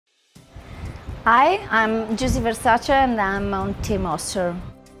Hi, I'm Giusy Versace and I'm on Team Össur.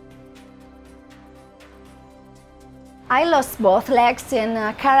 I lost both legs in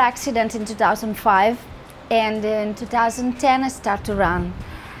a car accident in 2005, and in 2010 I started to run.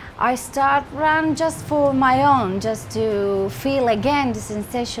 I run just for my own, just to feel again the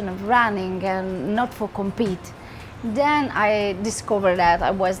sensation of running and not for compete. Then I discovered that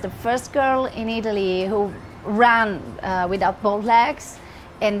I was the first girl in Italy who ran without both legs,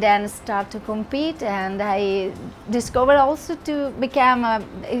 and then start to compete, and I discovered also to become an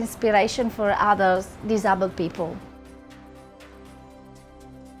inspiration for other disabled people.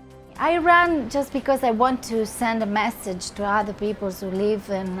 I run just because I want to send a message to other people who live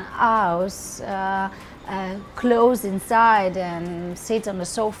in a house, close inside and sit on the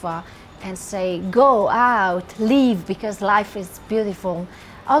sofa and say, go out, live, because life is beautiful.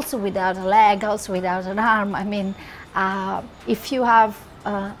 Also without a leg, also without an arm. I mean, if you have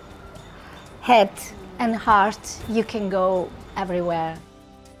a head and heart, you can go everywhere.